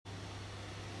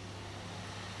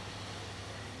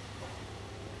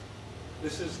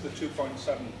This is the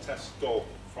 2.7 test door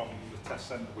from the test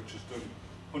centre, which has done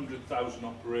 100,000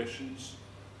 operations,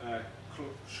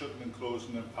 shutting and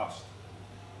closing and passed.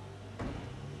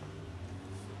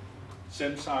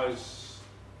 Same size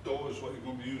door as what you're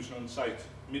going to be using on site,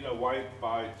 metre wide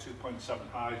by 2.7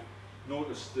 high.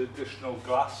 Notice the additional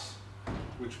glass,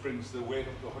 which brings the weight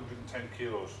up to 110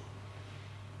 kilos.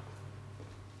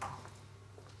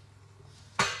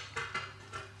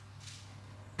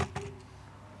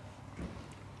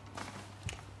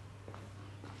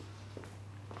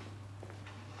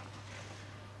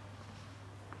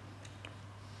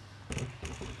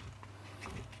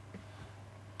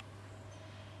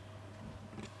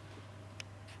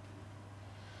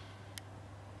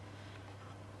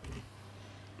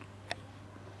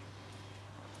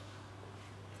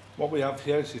 What we have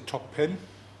here is your top pin.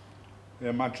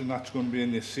 Imagine that's going to be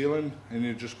in your ceiling and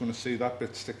you're just going to see that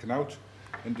bit sticking out.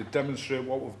 And to demonstrate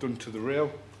what we've done to the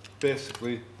rail,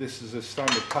 basically this is a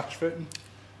standard patch fitting,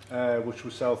 which we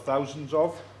sell thousands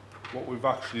of. What we've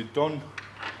actually done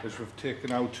is we've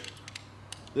taken out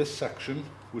this section,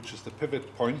 which is the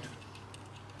pivot point,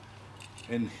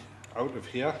 out of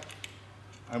here,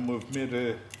 and we've made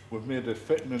a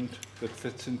fitment that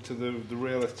fits into the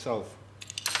rail itself.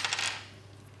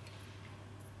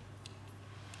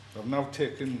 I've now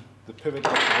taken the pivot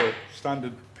out of the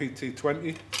standard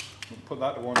PT20 and put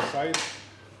that to one side.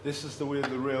 This is the way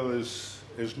the rail is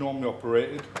normally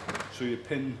operated. So your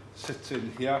pin sits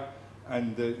in here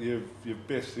and you've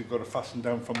basically got to fasten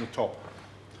down from the top.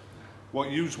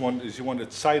 What you want is you want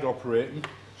it side operating.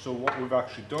 So what we've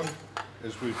actually done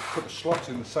is we've put a slot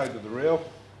in the side of the rail.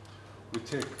 We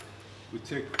take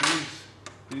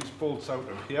these bolts out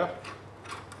of here.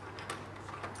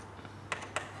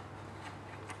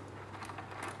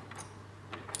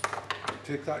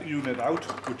 Take that unit out,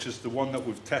 which is the one that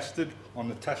we've tested on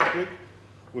the test rig.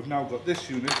 We've now got this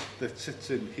unit that sits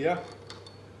in here.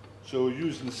 So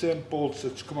using the same bolts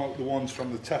that's come out the ones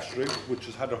from the test rig, which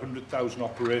has had 100,000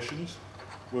 operations,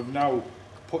 we've now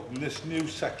put in this new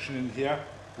section in here,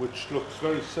 which looks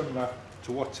very similar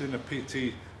to what's in a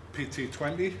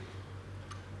PT20.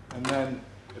 And then,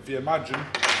 if you imagine,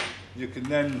 you can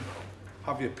then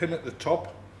have your pin at the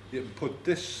top. You can put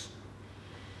this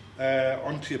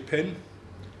onto your pin.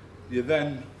 You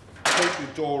then tilt your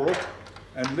door up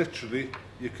and literally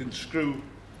you can screw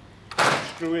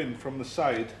in from the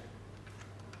side.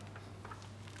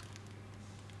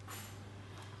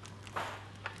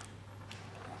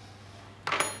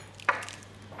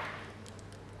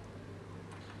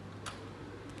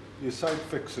 Your side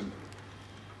fixing.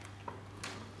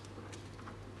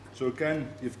 So again,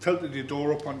 you've tilted your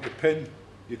door up onto your pin.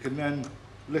 You can then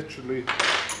literally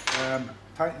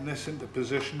tighten this into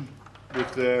position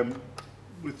with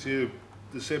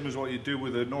the same as what you do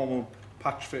with a normal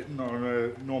patch fitting or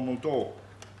a normal door.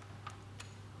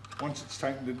 Once it's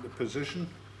tightened into position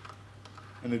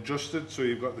and adjusted, so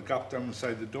you've got the gap down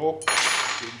inside the door,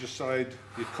 you can just slide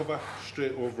your cover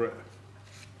straight over it.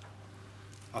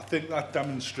 I think that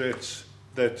demonstrates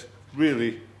that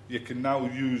really you can now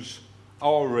use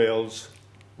our rails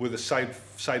with a side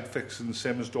fixing the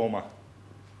same as Dorma.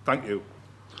 Thank you.